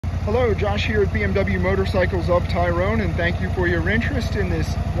Hello, Josh here at BMW Motorcycles of Tyrone, and thank you for your interest in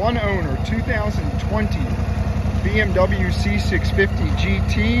this one owner 2020 BMW C650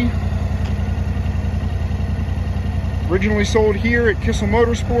 GT. Originally sold here at Kissel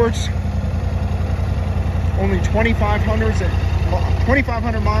Motorsports. Only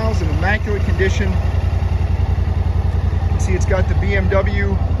 2,500 miles in immaculate condition. You see it's got the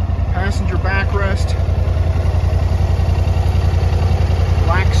BMW passenger backrest.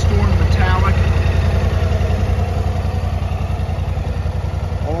 Black Storm metallic.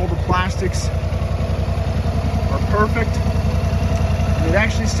 All the plastics are perfect. And it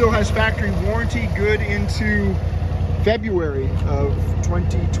actually still has factory warranty, good into February of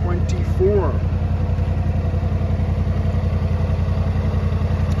 2024.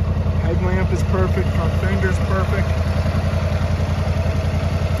 Headlamp is perfect, front fender's perfect.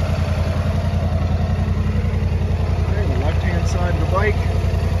 Okay, the left-hand side of the bike.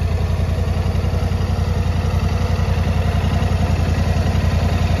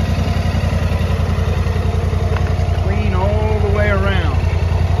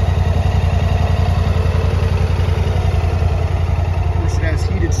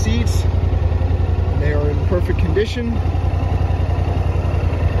 Seats, they are in perfect condition.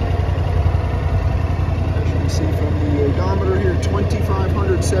 As you can see from the odometer here,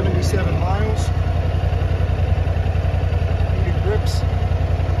 2,577 miles. Heated grips,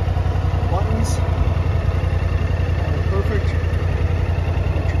 buttons, perfect.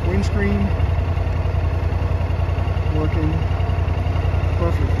 Electric windscreen, working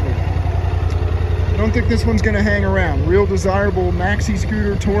perfectly. I don't think this one's going to hang around. Real desirable maxi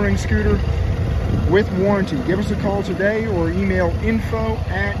scooter, touring scooter with warranty. Give us a call today or email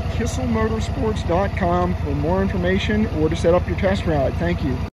info@kisselmotorsports.com for more information or to set up your test ride. Thank you.